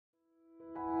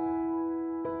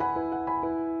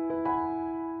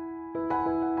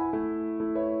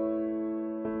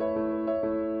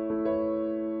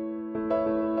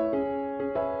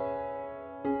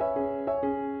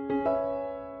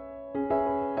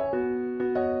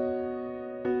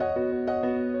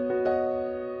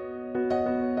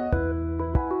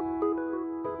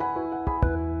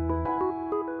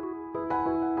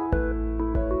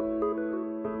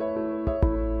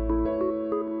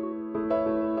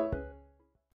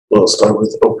We'll start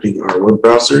with opening our web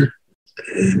browser,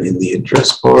 and in the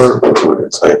address bar, we're going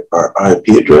to type our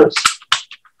IP address.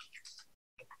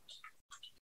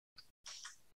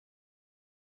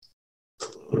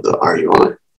 The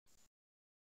RUI,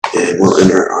 and we'll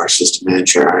enter our system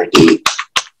manager ID,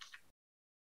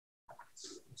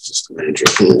 system manager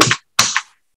PIN,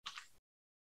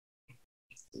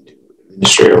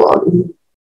 administrator login.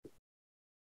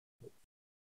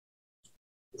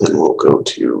 Then we'll go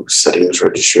to settings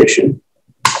registration,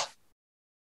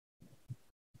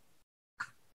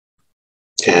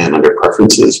 and under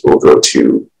preferences, we'll go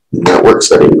to network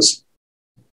settings.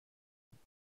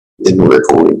 Then we're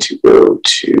going to go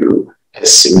to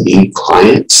SMB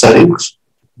client settings.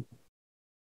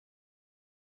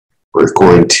 We're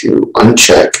going to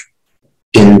uncheck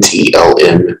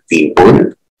NTLM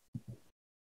v1,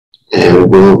 and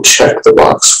we'll check the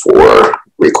box for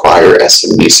require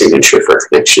SMB signature for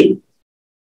connection,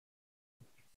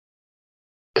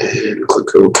 and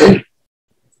click OK.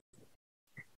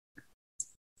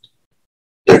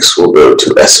 Next, we'll go to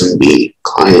SMB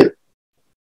client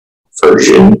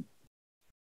version,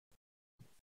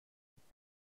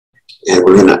 and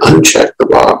we're going to uncheck the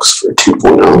box for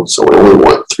 2.0, so we only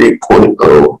want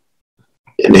 3.0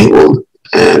 enabled,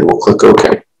 and we'll click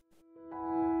OK.